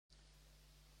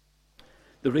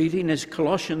The reading is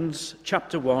Colossians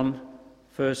chapter 1,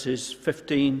 verses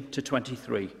 15 to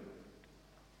 23.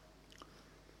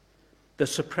 The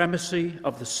supremacy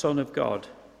of the Son of God.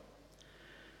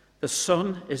 The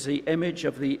Son is the image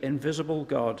of the invisible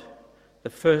God, the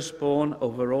firstborn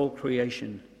over all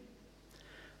creation.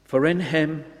 For in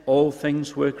him all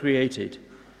things were created,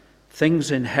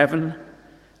 things in heaven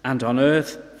and on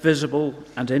earth, visible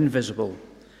and invisible,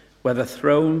 whether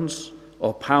thrones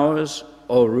or powers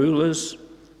or rulers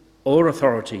or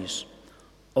authorities.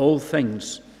 All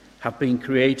things have been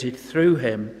created through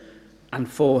him and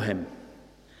for him.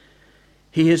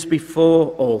 He is before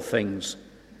all things,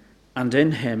 and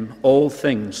in him all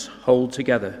things hold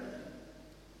together.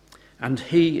 And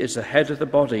he is the head of the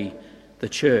body, the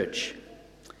church.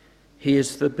 He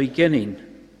is the beginning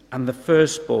and the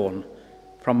firstborn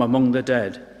from among the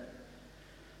dead,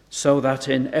 so that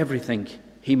in everything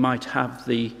he might have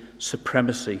the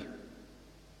supremacy.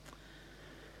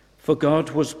 For God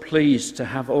was pleased to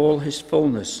have all his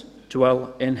fullness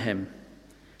dwell in him,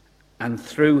 and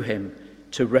through him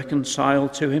to reconcile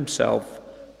to himself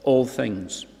all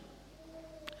things,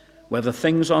 whether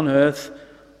things on earth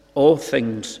or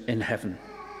things in heaven,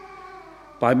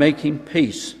 by making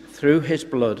peace through his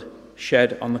blood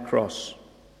shed on the cross.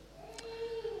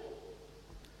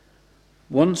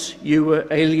 Once you were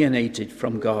alienated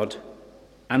from God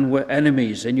and were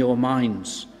enemies in your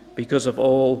minds because of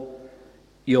all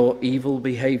your evil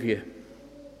behavior.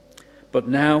 But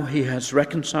now he has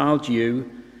reconciled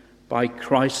you by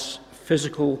Christ's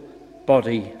physical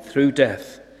body through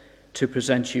death to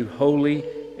present you holy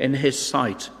in his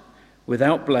sight,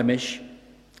 without blemish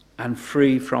and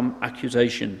free from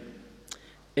accusation,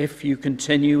 if you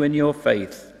continue in your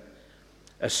faith,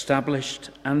 established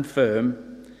and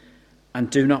firm, and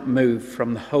do not move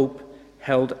from the hope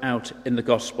held out in the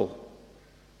gospel.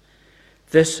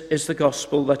 This is the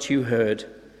gospel that you heard,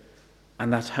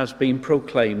 and that has been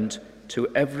proclaimed to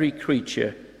every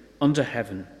creature under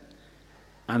heaven,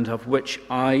 and of which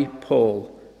I,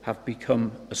 Paul, have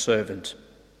become a servant.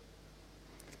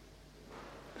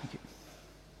 Thank you.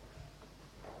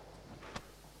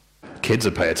 Kids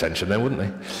would pay attention then, wouldn't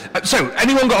they? So,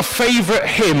 anyone got a favourite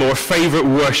hymn or a favourite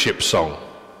worship song?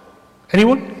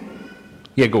 Anyone?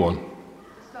 Yeah, go on.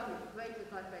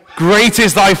 Great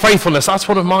is thy faithfulness. That's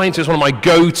one of mine. It's one of my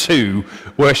go-to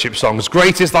worship songs.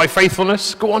 Great is thy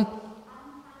faithfulness. Go on.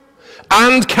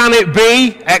 And can it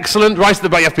be? Excellent. Right at the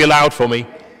back, you have to be loud for me.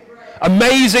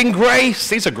 Amazing grace.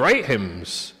 These are great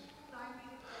hymns.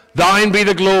 Thine be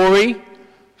the glory.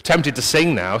 Tempted to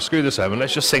sing now. Screw the sermon.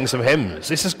 Let's just sing some hymns.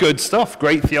 This is good stuff.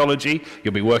 Great theology.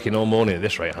 You'll be working all morning at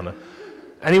this rate, Hannah.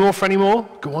 Any more for any more?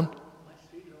 Go on.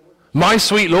 My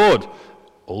sweet Lord.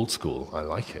 Old school. I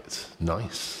like it.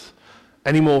 Nice.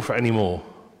 Any more for any more?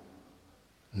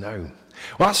 No.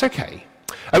 Well, that's okay.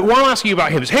 While asking you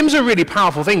about hymns are really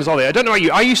powerful things, aren't they? I don't know about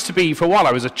you. I used to be, for a while,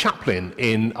 I was a chaplain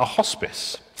in a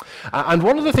hospice. And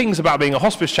one of the things about being a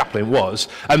hospice chaplain was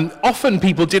often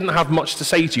people didn't have much to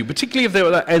say to you, particularly if they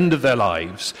were at the end of their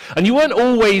lives. And you weren't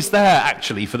always there,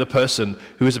 actually, for the person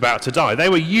who was about to die. They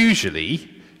were usually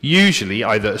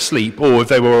either asleep or if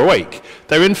they were awake.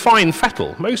 They're in fine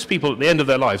fettle. Most people at the end of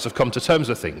their lives have come to terms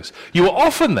with things. You were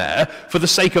often there for the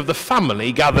sake of the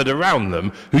family gathered around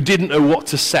them who didn't know what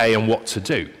to say and what to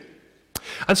do.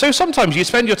 And so sometimes you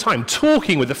spend your time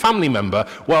talking with a family member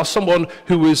while someone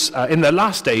who was in their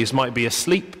last days might be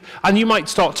asleep, and you might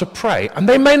start to pray. And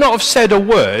they may not have said a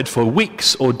word for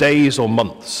weeks or days or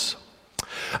months.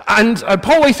 And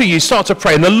partway through you start to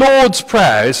pray, and the Lord's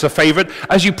Prayer is a favourite.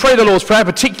 As you pray the Lord's Prayer,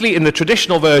 particularly in the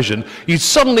traditional version, you'd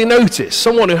suddenly notice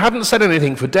someone who hadn't said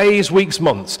anything for days, weeks,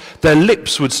 months, their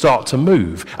lips would start to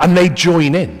move, and they'd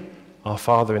join in. Our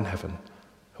Father in heaven,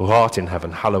 who art in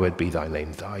heaven, hallowed be thy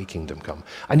name, thy kingdom come.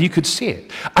 And you could see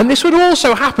it. And this would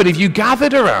also happen if you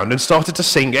gathered around and started to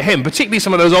sing a hymn, particularly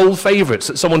some of those old favourites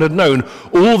that someone had known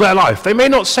all their life. They may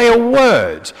not say a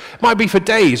word. It might be for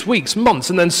days, weeks, months,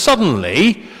 and then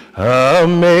suddenly,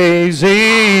 amazing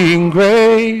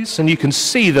grace, and you can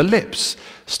see the lips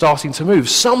starting to move.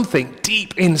 Something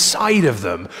deep inside of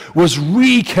them was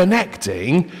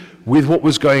reconnecting with what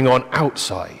was going on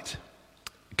outside,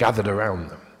 gathered around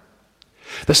them.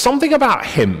 There's something about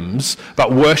hymns,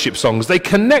 about worship songs, they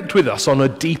connect with us on a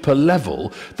deeper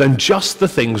level than just the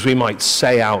things we might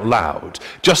say out loud,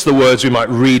 just the words we might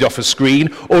read off a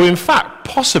screen, or in fact,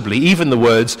 possibly even the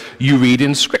words you read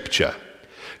in Scripture.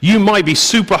 You might be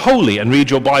super holy and read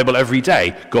your Bible every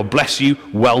day. God bless you,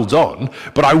 well done.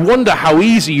 But I wonder how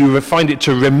easy you would find it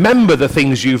to remember the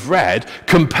things you've read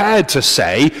compared to,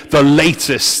 say, the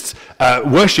latest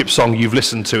worship song you've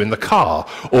listened to in the car,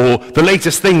 or the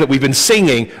latest thing that we've been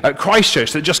singing at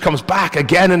Christchurch that just comes back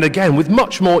again and again with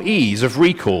much more ease of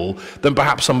recall than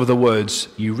perhaps some of the words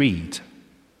you read.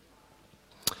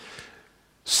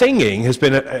 Singing has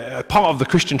been a part of the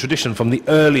Christian tradition from the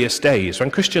earliest days. When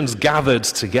Christians gathered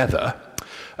together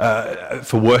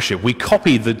for worship, we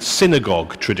copied the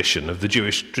synagogue tradition of the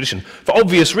Jewish tradition for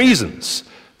obvious reasons.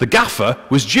 The gaffer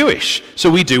was Jewish, so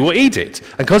we do what he did.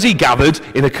 And because he gathered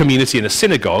in a community in a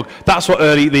synagogue, that's what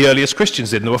the earliest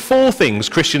Christians did. And there were 4 things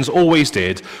Christians always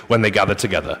did when they gathered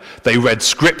together. They read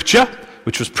Scripture,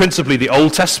 which was principally the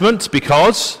Old Testament,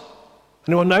 because,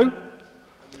 anyone know?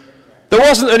 There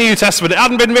wasn't a New Testament. It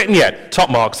hadn't been written yet. Top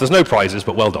marks. There's no prizes,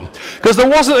 but well done. Because there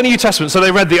wasn't a New Testament, so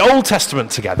they read the Old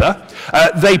Testament together.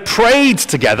 They prayed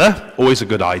together. Always a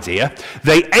good idea.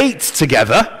 They ate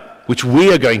together, which we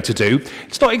are going to do.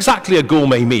 It's not exactly a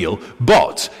gourmet meal,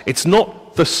 but it's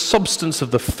not the substance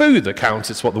of the food that counts.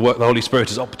 It's what the work the Holy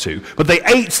Spirit is up to. But they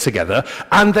ate together,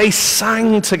 and they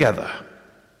sang together.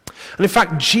 And in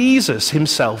fact, Jesus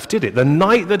himself did it. The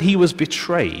night that he was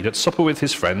betrayed at supper with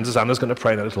his friends, as Anna's going to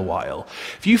pray in a little while,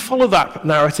 if you follow that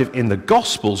narrative in the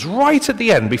Gospels, right at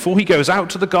the end, before he goes out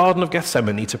to the Garden of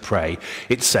Gethsemane to pray,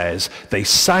 it says, they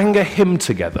sang a hymn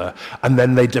together, and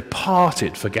then they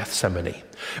departed for Gethsemane.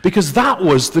 Because that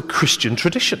was the Christian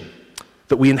tradition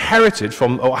that we inherited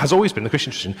from, or has always been the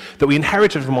Christian tradition, that we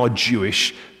inherited from our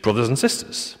Jewish brothers and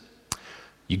sisters.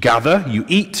 You gather, you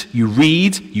eat, you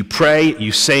read, you pray,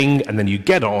 you sing, and then you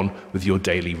get on with your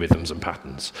daily rhythms and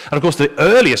patterns. And of course, the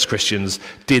earliest Christians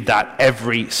did that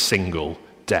every single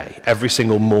day, every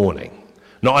single morning.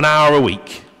 Not an hour a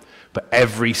week, but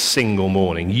every single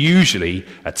morning, usually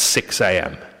at 6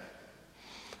 a.m.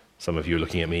 Some of you are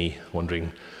looking at me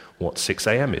wondering what 6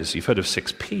 a.m. is. You've heard of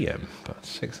 6 p.m., but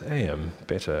 6 a.m., a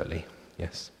bit early,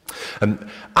 yes.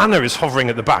 Anna is hovering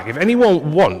at the back. If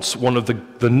anyone wants one of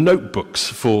the notebooks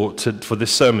for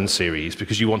this sermon series,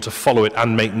 because you want to follow it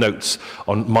and make notes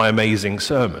on my amazing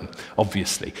sermon,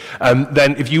 obviously,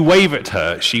 then if you wave at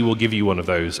her, she will give you one of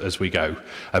those as we go.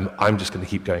 I'm just going to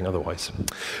keep going otherwise.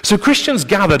 So Christians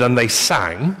gathered and they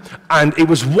sang, and it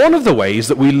was one of the ways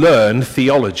that we learn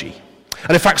theology.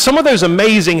 And in fact, some of those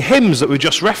amazing hymns that we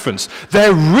just referenced,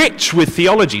 they're rich with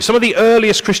theology. Some of the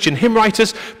earliest Christian hymn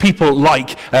writers, people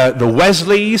like the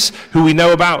Wesleys, who we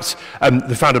know about,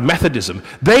 the founder of Methodism,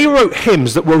 they wrote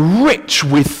hymns that were rich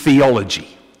with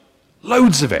theology.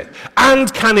 Loads of it.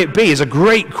 And can it be is a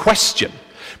great question.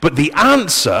 But the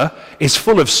answer is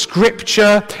full of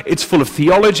scripture, it's full of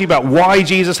theology about why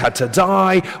Jesus had to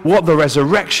die, what the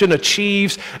resurrection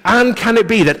achieves, and can it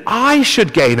be that I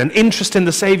should gain an interest in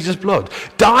the Saviour's blood?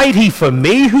 Died he for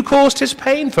me who caused his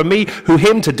pain, for me who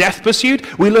him to death pursued?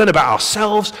 We learn about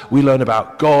ourselves, we learn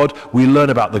about God, we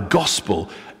learn about the gospel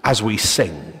as we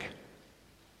sing.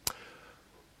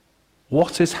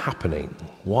 What is happening?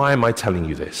 Why am I telling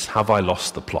you this? Have I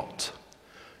lost the plot?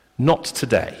 Not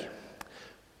today.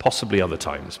 Possibly other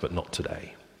times, but not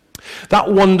today.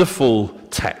 That wonderful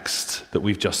text that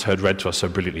we've just heard read to us so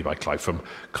brilliantly by Clive from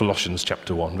Colossians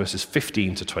chapter 1, verses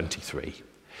 15 to 23,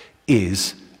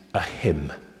 is a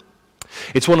hymn.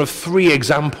 It's one of 3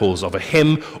 examples of a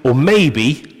hymn, or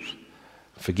maybe,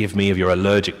 forgive me if you're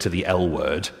allergic to the L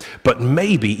word, but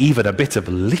maybe even a bit of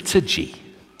liturgy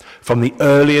from the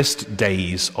earliest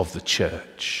days of the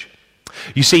church.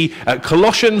 You see,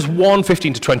 Colossians 1,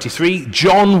 15 to 23,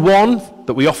 John 1,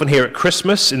 that we often hear at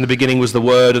Christmas, in the beginning was the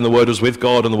Word, and the Word was with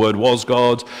God, and the Word was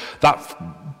God.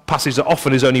 That passage that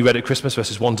often is only read at Christmas,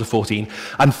 verses 1 to 14.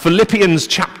 And Philippians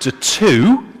chapter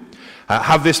 2,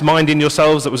 have this mind in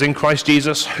yourselves that was in Christ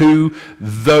Jesus, who,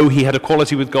 though he had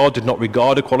equality with God, did not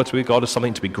regard equality with God as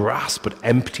something to be grasped, but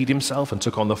emptied himself and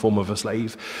took on the form of a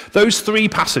slave. Those 3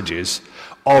 passages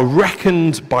are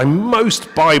reckoned by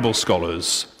most Bible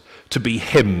scholars to be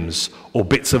hymns or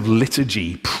bits of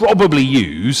liturgy, probably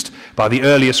used by the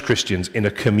earliest Christians in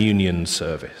a communion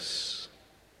service.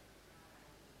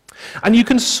 And you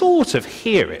can sort of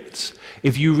hear it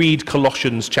if you read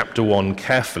Colossians chapter 1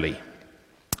 carefully.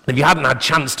 If you hadn't had a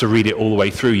chance to read it all the way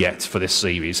through yet for this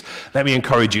series, let me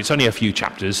encourage you, it's only a few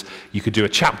chapters. You could do a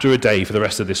chapter a day for the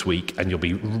rest of this week, and you'll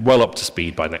be well up to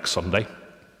speed by next Sunday.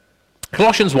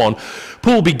 Colossians 1,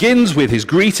 Paul begins with his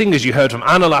greeting, as you heard from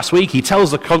Anna last week. He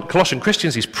tells the Colossian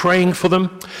Christians he's praying for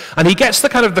them. And he gets the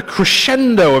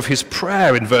crescendo of his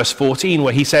prayer in verse 14,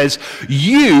 where he says,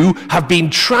 you have been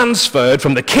transferred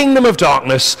from the kingdom of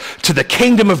darkness to the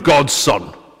kingdom of God's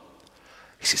Son.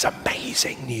 This is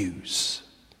amazing news.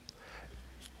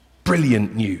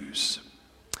 Brilliant news.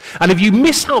 And if you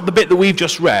miss out the bit that we've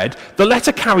just read, the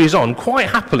letter carries on quite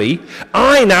happily.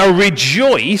 I now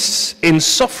rejoice in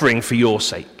suffering for your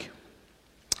sake.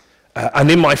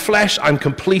 and in my flesh I'm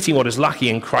completing what is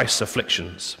lacking in Christ's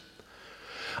afflictions.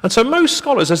 And so most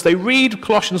scholars, as they read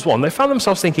Colossians 1, they found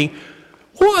themselves thinking,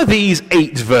 what are these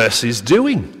 8 verses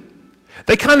doing?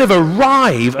 They kind of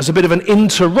arrive as a bit of an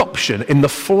interruption in the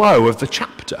flow of the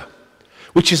chapter,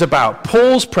 which is about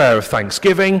Paul's prayer of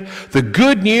thanksgiving, the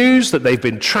good news that they've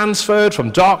been transferred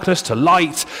from darkness to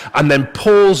light, and then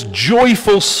Paul's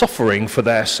joyful suffering for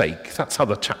their sake. That's how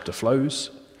the chapter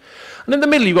flows. And in the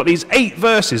middle, you've got these 8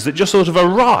 verses that just sort of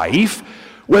arrive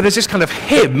where there's this kind of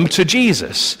hymn to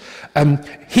Jesus.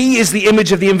 He is the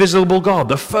image of the invisible God,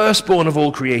 the firstborn of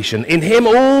all creation. In him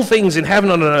all things in heaven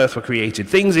and on earth were created,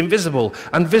 things invisible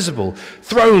and visible,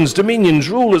 thrones, dominions,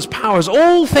 rulers, powers,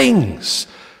 all things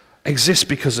exist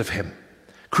because of him,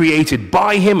 created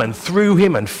by him and through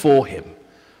him and for him.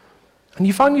 And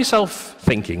you find yourself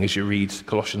thinking as you read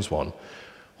Colossians 1,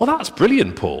 well, that's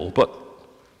brilliant, Paul, but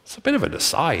it's a bit of an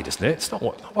aside, isn't it?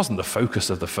 That wasn't the focus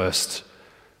of the first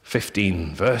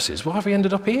 15 verses. Why have we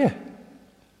ended up here?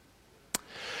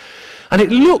 And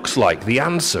it looks like the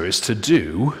answer is to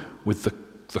do with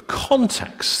the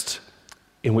context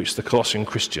in which the Colossian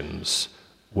Christians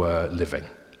were living.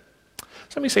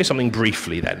 So let me say something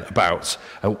briefly then about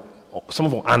some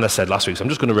of what Anna said last week. So I'm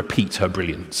just going to repeat her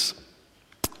brilliance.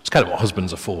 It's kind of what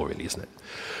husbands are for, really, isn't it?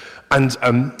 And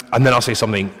then I'll say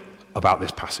something about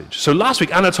this passage. So last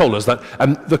week Anna told us that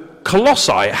the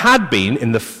Colossae had been,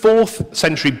 in the 4th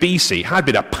century BC, had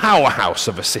been a powerhouse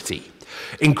of a city.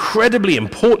 Incredibly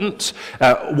important,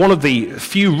 one of the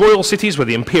few royal cities where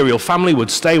the imperial family would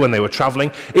stay when they were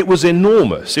traveling. It was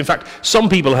enormous. In fact, some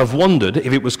people have wondered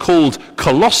if it was called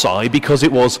Colossae because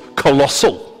it was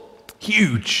colossal,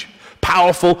 huge,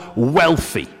 powerful,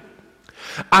 wealthy.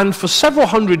 And for several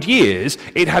hundred years,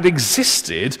 it had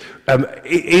existed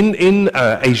in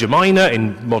Asia Minor,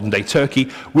 in modern-day Turkey,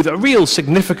 with a real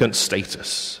significant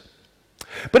status.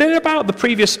 But in about the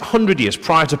previous 100 years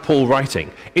prior to Paul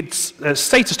writing, its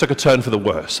status took a turn for the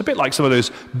worse, a bit like some of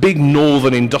those big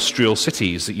northern industrial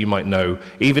cities that you might know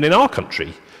even in our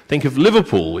country. Think of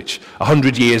Liverpool, which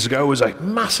 100 years ago was a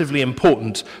massively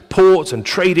important port and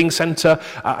trading centre,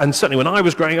 and certainly when I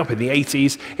was growing up in the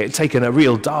 80s, it had taken a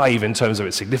real dive in terms of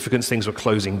its significance. Things were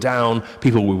closing down,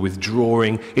 people were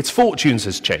withdrawing. Its fortunes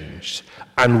has changed,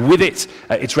 and with it,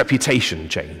 its reputation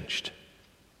changed.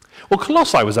 Well,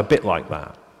 Colossae was a bit like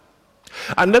that.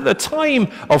 And at the time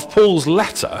of Paul's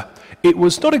letter, it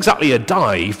was not exactly a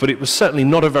dive, but it was certainly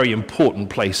not a very important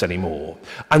place anymore.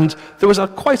 And there was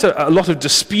quite a lot of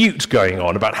dispute going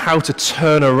on about how to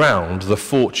turn around the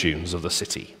fortunes of the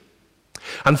city.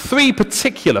 And 3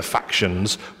 particular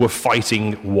factions were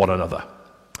fighting one another.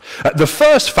 The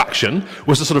first faction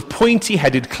was the sort of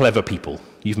pointy-headed, clever people.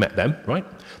 You've met them, right?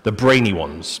 The brainy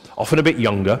ones, often a bit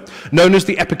younger, known as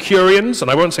the Epicureans, and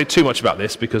I won't say too much about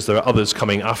this because there are others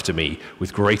coming after me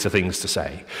with greater things to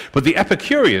say. But the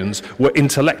Epicureans were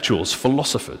intellectuals,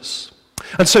 philosophers.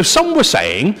 And so some were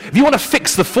saying, if you want to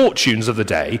fix the fortunes of the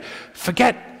day,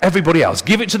 forget everybody else.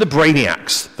 Give it to the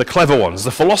brainiacs, the clever ones,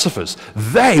 the philosophers.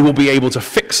 They will be able to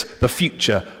fix the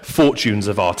future fortunes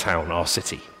of our town, our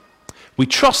city. We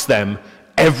trust them,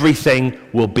 everything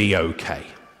will be okay.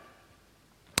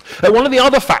 One of the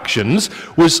other factions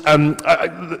was,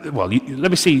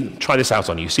 let me try this out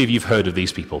on you, see if you've heard of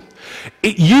these people.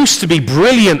 It used to be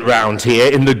brilliant round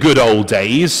here in the good old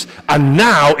days, and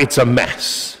now it's a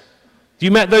mess. Have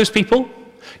you met those people?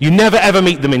 You never ever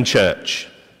meet them in church.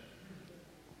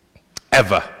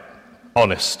 Ever.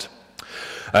 Honest.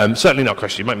 Certainly not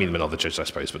Christian. You might meet them in other churches, I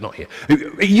suppose, but not here.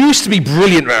 It used to be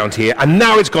brilliant round here, and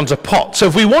now it's gone to pot. So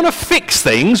if we want to fix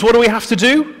things, what do we have to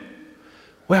do?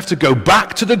 We have to go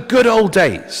back to the good old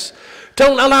days.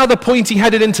 Don't allow the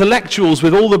pointy-headed intellectuals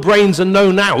with all the brains and no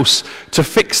nous to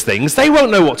fix things. They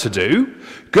won't know what to do.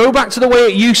 Go back to the way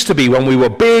it used to be when we were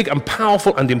big and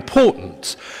powerful and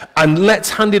important, and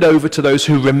let's hand it over to those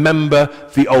who remember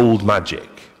the old magic,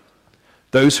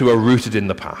 those who are rooted in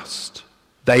the past.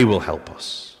 They will help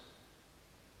us.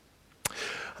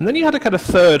 And then you had a kind of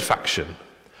third faction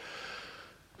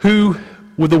who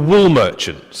were the wool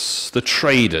merchants, the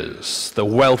traders, the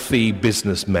wealthy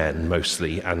businessmen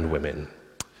mostly, and women.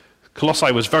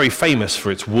 Colossae was very famous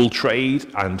for its wool trade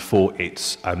and for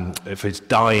its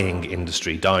dyeing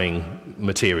industry, dyeing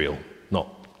material,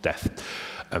 not death.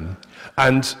 That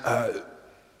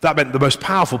meant the most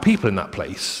powerful people in that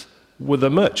place were the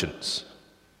merchants.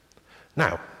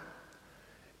 Now,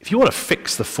 if you want to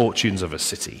fix the fortunes of a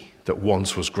city that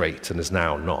once was great and is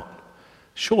now not,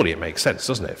 Surely it makes sense,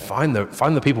 doesn't it? Find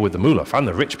the people with the moolah, find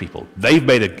the rich people. They've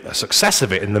made a success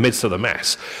of it in the midst of the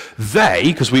mess. They,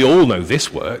 because we all know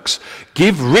this works,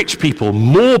 give rich people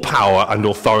more power and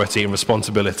authority and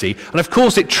responsibility. And of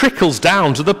course it trickles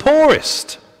down to the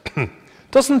poorest,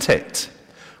 doesn't it?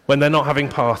 When they're not having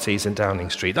parties in Downing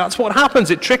Street. That's what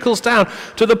happens. It trickles down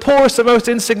to the poorest and most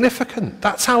insignificant.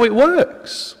 That's how it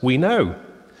works. We know.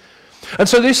 And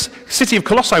so this city of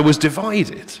Colossae was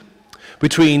divided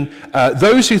between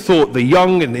those who thought the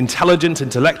young and intelligent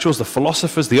intellectuals, the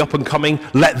philosophers, the up-and-coming,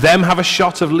 let them have a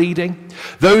shot of leading.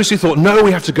 Those who thought, no,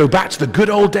 we have to go back to the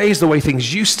good old days, the way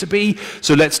things used to be,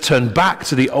 so let's turn back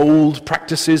to the old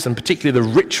practices, and particularly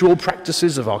the ritual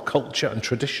practices of our culture and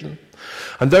tradition.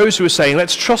 And those who are saying,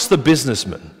 let's trust the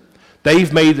businessmen.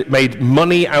 They've made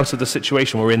money out of the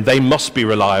situation we're in. They must be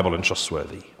reliable and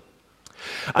trustworthy.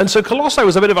 And so Colossae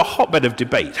was a bit of a hotbed of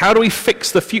debate. How do we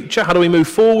fix the future? How do we move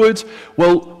forward?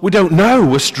 Well, we don't know.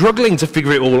 We're struggling to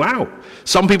figure it all out.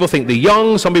 Some people think the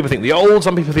young, some people think the old,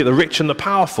 some people think the rich and the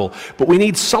powerful. But we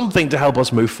need something to help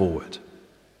us move forward.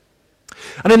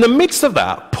 And in the midst of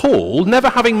that, Paul, never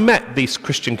having met these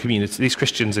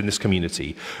Christians in this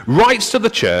community, writes to the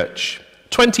church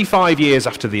 25 years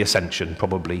after the ascension,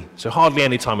 probably. So hardly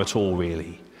any time at all,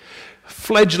 really.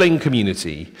 Fledgling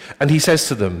community. And he says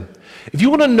to them, if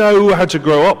you want to know how to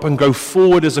grow up and go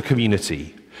forward as a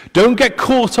community, don't get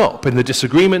caught up in the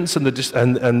disagreements and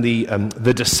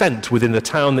the dissent within the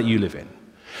town that you live in.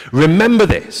 Remember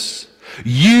this.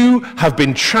 You have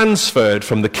been transferred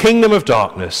from the kingdom of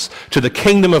darkness to the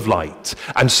kingdom of light,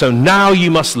 and so now you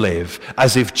must live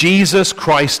as if Jesus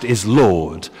Christ is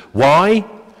Lord. Why?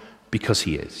 Because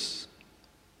he is.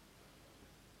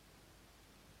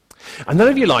 And that,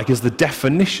 if you like, is the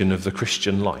definition of the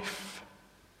Christian life.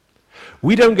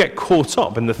 We don't get caught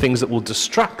up in the things that will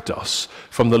distract us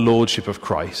from the lordship of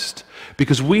Christ,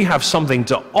 because we have something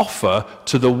to offer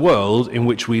to the world in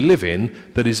which we live in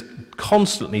that is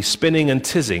constantly spinning and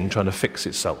tizzing, trying to fix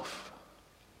itself.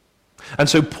 And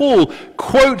so Paul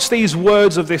quotes these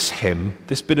words of this hymn,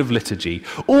 this bit of liturgy,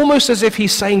 almost as if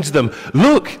he's saying to them,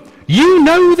 look, you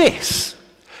know this.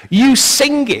 You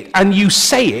sing it and you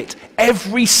say it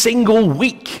every single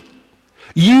week.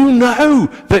 You know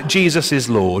that Jesus is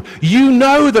Lord. You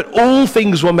know that all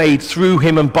things were made through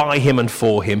him and by him and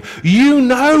for him. You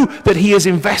know that he is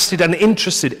invested and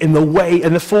interested in the way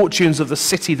and the fortunes of the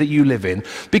city that you live in,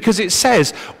 because it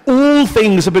says all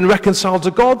things have been reconciled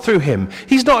to God through him.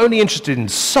 He's not only interested in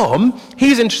some,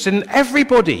 he's interested in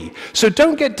everybody. So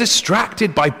don't get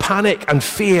distracted by panic and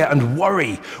fear and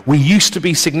worry. We used to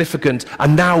be significant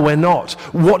and now we're not.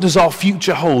 What does our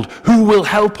future hold? Who will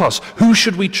help us? Who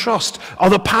should we trust? Are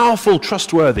the powerful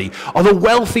trustworthy? Are the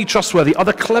wealthy trustworthy? Are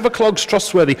the clever clogs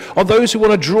trustworthy? Are those who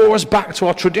want to draw us back to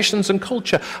our traditions and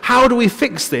culture? How do we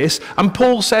fix this? And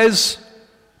Paul says,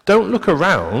 don't look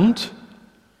around,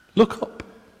 look up.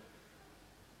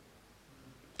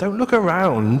 Don't look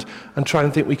around and try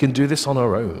and think we can do this on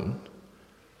our own.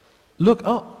 Look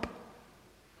up.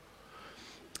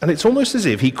 And it's almost as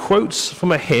if he quotes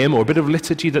from a hymn or a bit of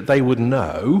liturgy that they would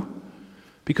know,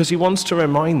 because he wants to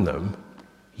remind them,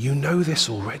 you know this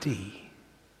already.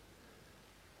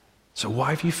 So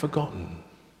why have you forgotten?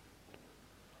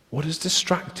 What has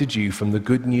distracted you from the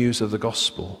good news of the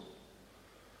gospel?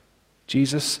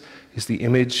 Jesus is the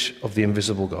image of the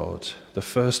invisible God, the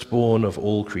firstborn of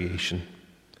all creation.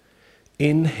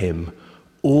 In him,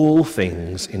 all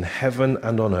things in heaven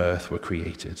and on earth were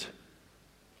created.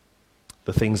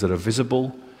 The things that are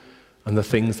visible and the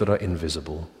things that are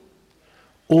invisible.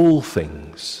 All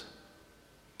things.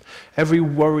 Every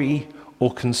worry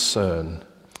or concern,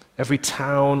 every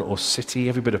town or city,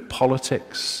 every bit of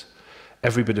politics,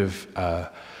 every bit of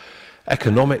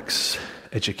economics,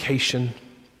 education,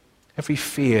 every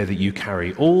fear that you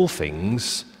carry, all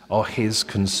things are his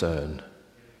concern.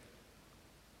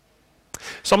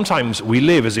 Sometimes we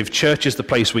live as if church is the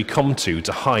place we come to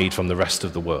hide from the rest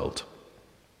of the world.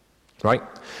 Right?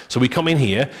 So we come in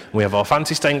here, and we have our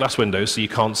fancy stained glass windows so you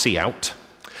can't see out,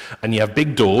 and you have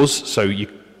big doors so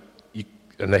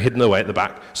and they're hidden away at the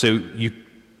back, so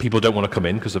people don't want to come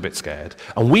in because they're a bit scared.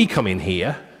 And we come in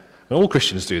here, and all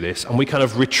Christians do this, and we kind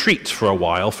of retreat for a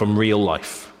while from real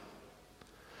life.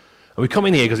 And we come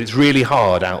in here because it's really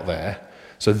hard out there,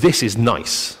 so this is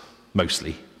nice,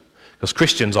 mostly, because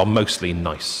Christians are mostly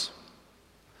nice.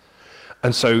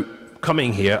 And so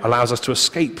coming here allows us to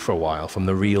escape for a while from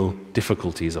the real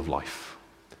difficulties of life,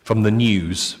 from the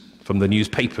news, from the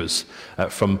newspapers,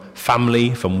 from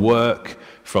family, from work,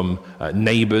 from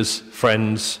neighbors,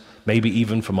 friends, maybe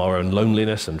even from our own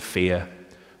loneliness and fear.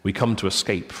 We come to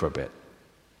escape for a bit.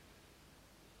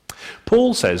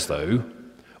 Paul says, though,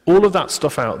 All of that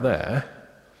stuff out there,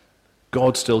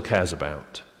 God still cares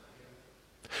about.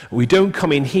 We don't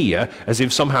come in here as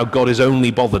if somehow God is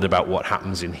only bothered about what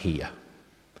happens in here.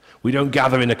 We don't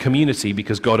gather in a community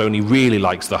because God only really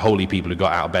likes the holy people who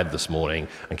got out of bed this morning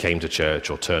and came to church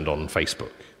or turned on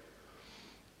Facebook.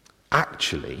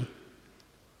 Actually,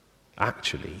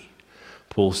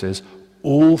 Paul says,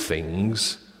 all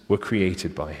things were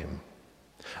created by him,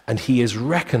 and he is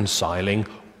reconciling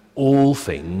all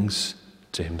things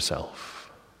to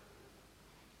himself.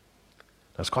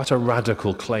 That's quite a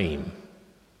radical claim,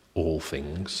 all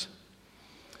things.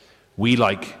 We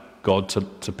like God to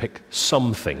pick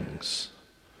some things,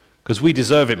 because we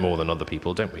deserve it more than other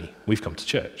people, don't we? We've come to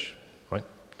church, right?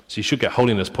 So you should get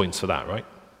holiness points for that, right?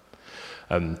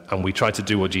 And we try to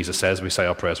do what Jesus says. We say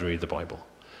our prayers, we read the Bible.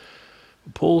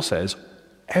 Paul says,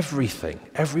 everything,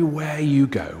 everywhere you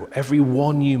go,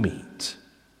 everyone you meet,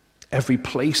 every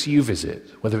place you visit,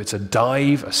 whether it's a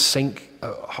dive, a sink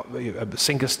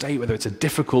estate, whether it's a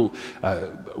difficult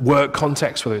work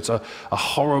context, whether it's a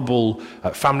horrible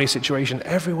family situation,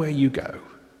 everywhere you go,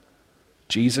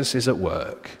 Jesus is at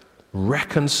work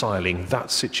reconciling that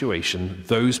situation,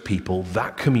 those people,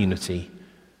 that community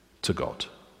to God.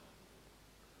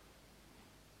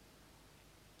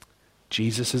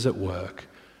 Jesus is at work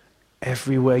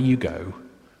everywhere you go,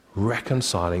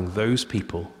 reconciling those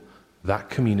people, that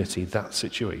community, that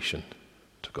situation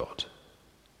to God.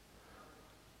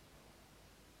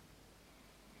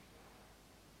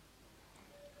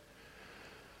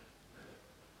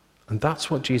 And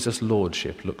that's what Jesus'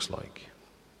 lordship looks like.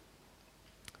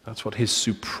 That's what his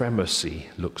supremacy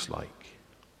looks like.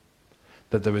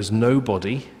 That there is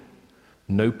nobody,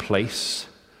 no place,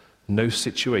 no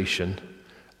situation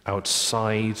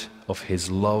outside of his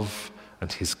love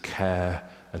and his care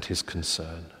and his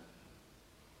concern.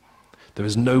 There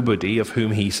is nobody of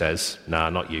whom he says,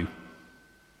 nah, not you.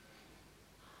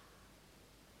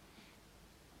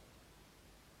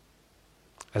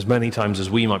 As many times as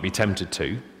we might be tempted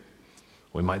to,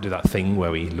 we might do that thing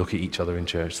where we look at each other in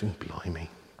church and think, blimey,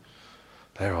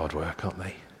 they're hard work, aren't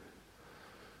they?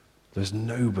 There's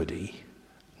nobody,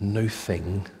 no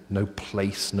thing, no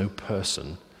place, no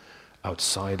person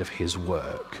outside of his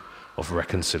work of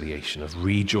reconciliation, of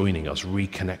rejoining us,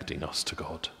 reconnecting us to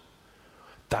God.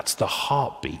 That's the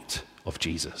heartbeat of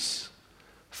Jesus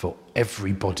for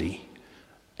everybody,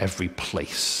 every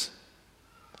place,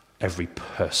 every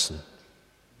person.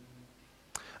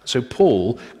 So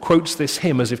Paul quotes this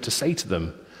hymn as if to say to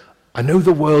them, I know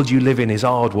the world you live in is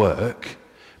hard work,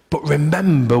 but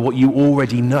remember what you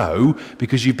already know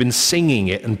because you've been singing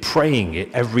it and praying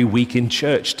it every week in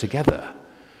church together.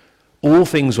 All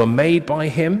things were made by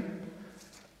him,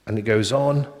 and it goes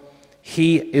on,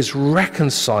 he is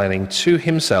reconciling to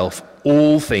himself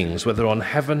all things, whether on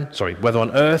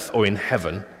earth or in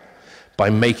heaven, by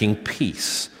making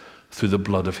peace through the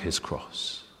blood of his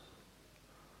cross.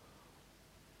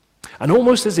 And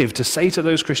almost as if to say to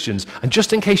those Christians, and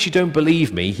just in case you don't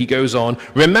believe me, he goes on,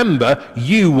 remember,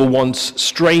 you were once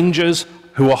strangers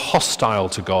who are hostile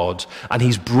to God, and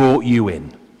he's brought you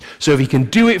in. So if he can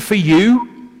do it for you,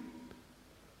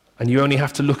 and you only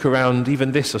have to look around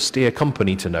even this austere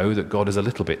company to know that God is a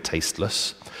little bit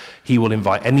tasteless, he will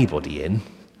invite anybody in.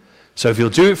 So if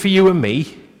he'll do it for you and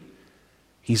me,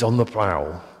 he's on the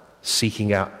prowl,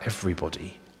 seeking out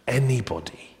everybody,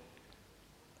 anybody,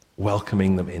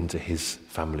 welcoming them into his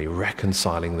family,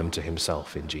 reconciling them to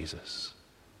himself in Jesus.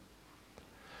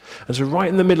 And so right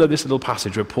in the middle of this little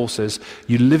passage where Paul says,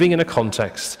 you're living in a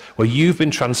context where you've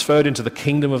been transferred into the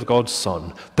kingdom of God's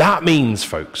Son. That means,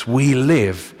 folks, we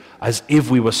live as if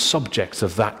we were subjects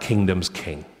of that kingdom's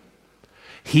king.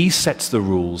 He sets the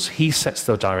rules. He sets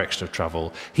the direction of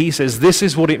travel. He says, this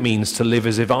is what it means to live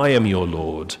as if I am your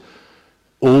Lord.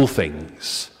 All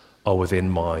things are within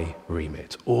my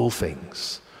remit. All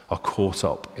things are caught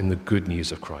up in the good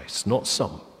news of Christ. Not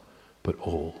some, but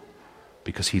all,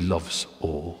 because he loves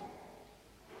all.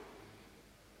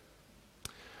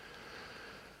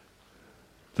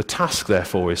 The task,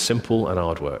 therefore, is simple and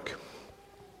hard work.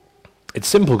 It's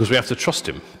simple because we have to trust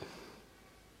him.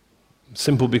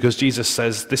 Simple because Jesus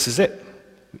says, this is it.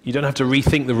 You don't have to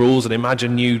rethink the rules and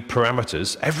imagine new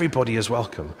parameters. Everybody is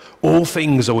welcome. All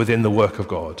things are within the work of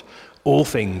God. All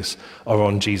things are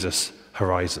on Jesus'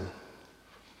 horizon.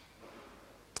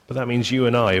 But that means you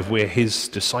and I, if we're his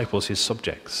disciples, his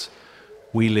subjects,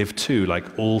 we live too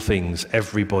like all things,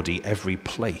 everybody, every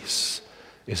place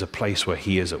is a place where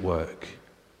he is at work.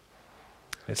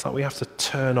 It's like we have to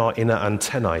turn our inner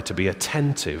antennae to be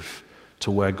attentive to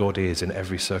where God is in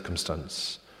every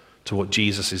circumstance, to what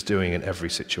Jesus is doing in every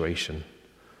situation,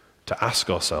 to ask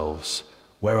ourselves,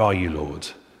 where are you, Lord?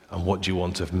 And what do you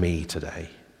want of me today?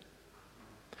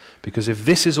 Because if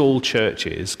this is all church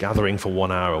is, gathering for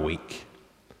 1 hour a week,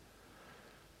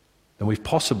 then we've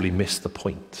possibly missed the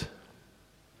point.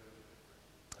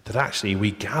 That actually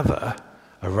we gather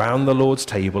around the Lord's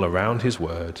table, around his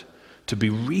word, to be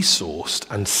resourced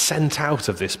and sent out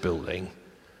of this building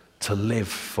to live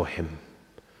for him,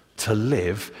 to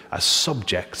live as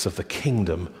subjects of the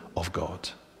kingdom of God.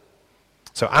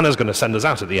 So Anna's going to send us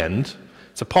out at the end.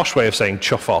 It's a posh way of saying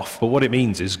chuff off, but what it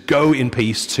means is go in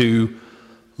peace to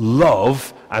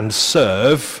love and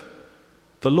serve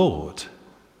the Lord.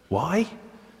 Why?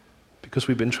 Because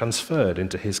we've been transferred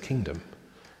into his kingdom.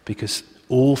 Because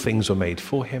all things were made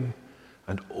for him,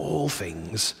 and all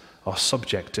things are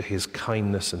subject to his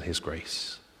kindness and his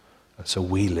grace. And so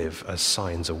we live as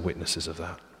signs and witnesses of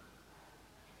that.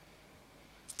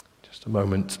 Just a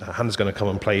moment. Hannah's going to come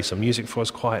and play some music for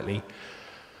us quietly.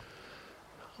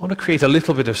 I want to create a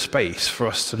little bit of space for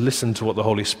us to listen to what the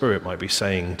Holy Spirit might be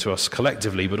saying to us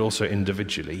collectively, but also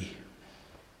individually.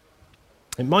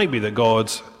 It might be that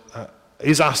God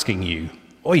is asking you,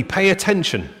 oi, pay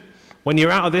attention. When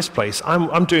you're out of this place,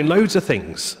 I'm doing loads of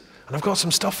things, and I've got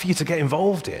some stuff for you to get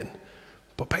involved in.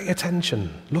 But pay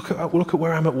attention. Look at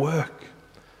where I'm at work,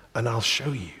 and I'll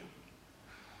show you.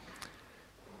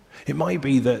 It might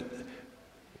be that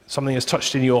something has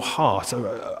touched in your heart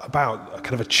about a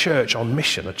kind of a church on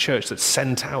mission, a church that's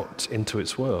sent out into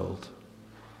its world,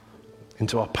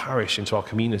 into our parish, into our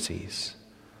communities.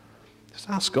 Just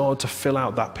ask God to fill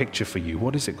out that picture for you.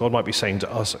 What is it God might be saying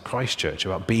to us at Christ Church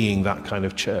about being that kind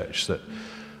of church that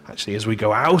actually as we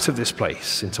go out of this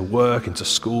place, into work, into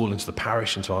school, into the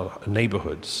parish, into our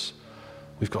neighborhoods,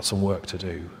 we've got some work to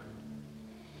do.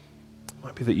 It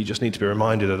might be that you just need to be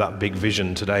reminded of that big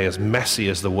vision today, as messy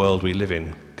as the world we live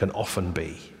in can often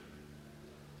be.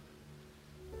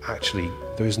 Actually,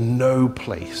 there is no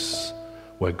place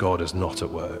where God is not at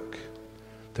work.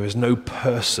 There is no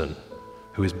person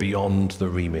who is beyond the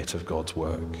remit of God's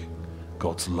work,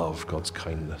 God's love, God's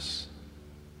kindness.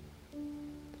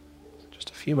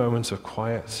 Just a few moments of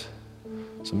quiet.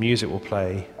 Some music will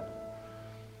play.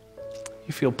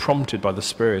 You feel prompted by the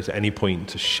Spirit at any point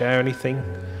to share anything.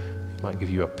 It might give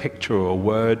you a picture or a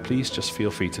word. Please just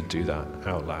feel free to do that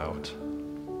out loud.